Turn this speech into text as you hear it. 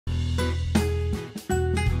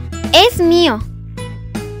Es mío.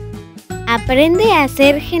 Aprende a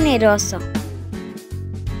ser generoso.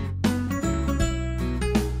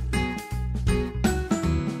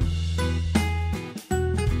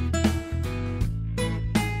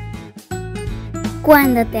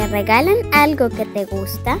 Cuando te regalan algo que te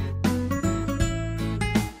gusta,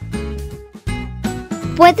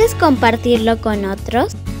 ¿puedes compartirlo con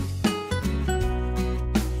otros?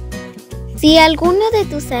 Si alguno de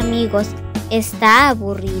tus amigos está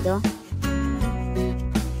aburrido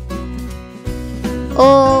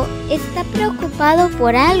o está preocupado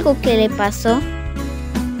por algo que le pasó,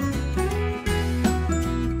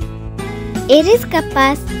 ¿eres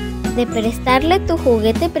capaz de prestarle tu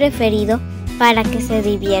juguete preferido para que se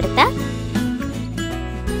divierta?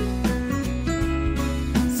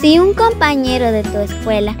 Si un compañero de tu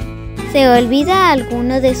escuela se olvida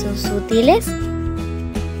alguno de sus útiles,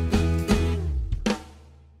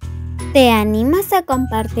 ¿te animas a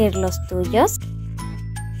compartir los tuyos?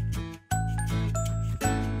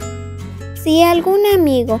 Si algún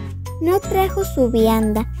amigo no trajo su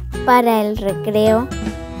vianda para el recreo,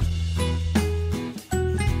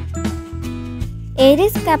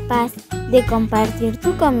 ¿eres capaz de compartir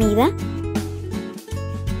tu comida?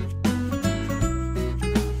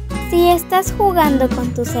 Si estás jugando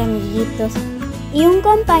con tus amiguitos y un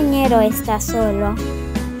compañero está solo,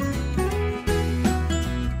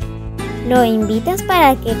 ¿lo invitas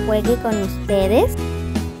para que juegue con ustedes?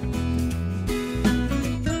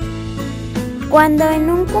 Cuando en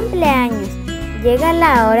un cumpleaños llega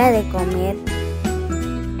la hora de comer,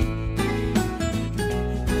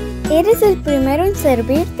 ¿eres el primero en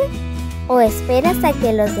servirte o esperas a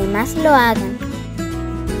que los demás lo hagan?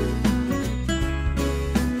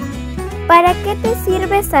 ¿Para qué te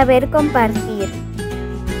sirve saber compartir?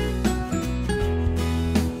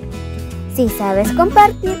 Si sabes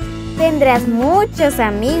compartir, tendrás muchos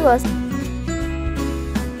amigos.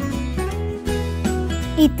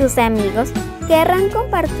 Y tus amigos querrán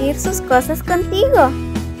compartir sus cosas contigo.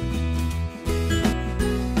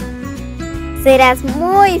 Serás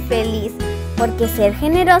muy feliz porque ser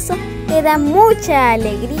generoso te da mucha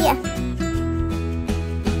alegría.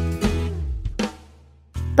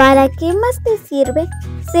 ¿Para qué más te sirve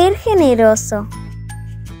ser generoso?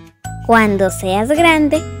 Cuando seas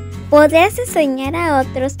grande, podrás enseñar a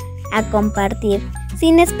otros a compartir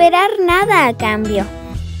sin esperar nada a cambio.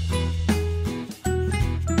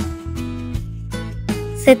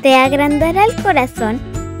 Se te agrandará el corazón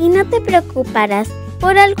y no te preocuparás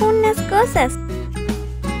por algunas cosas.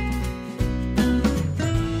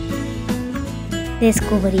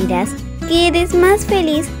 Descubrirás que eres más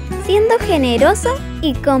feliz siendo generoso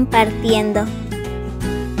y compartiendo.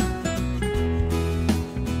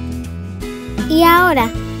 Y ahora,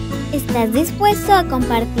 ¿estás dispuesto a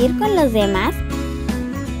compartir con los demás?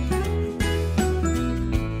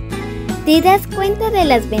 ¿Te das cuenta de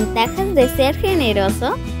las ventajas de ser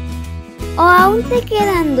generoso? ¿O aún te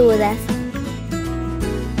quedan dudas?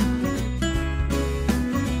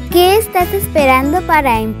 ¿Qué estás esperando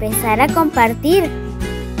para empezar a compartir?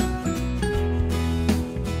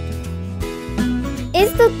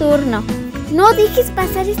 Es tu turno. No dejes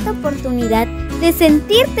pasar esta oportunidad de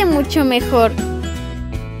sentirte mucho mejor.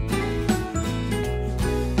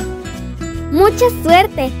 Mucha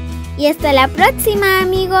suerte y hasta la próxima,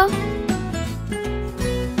 amigo.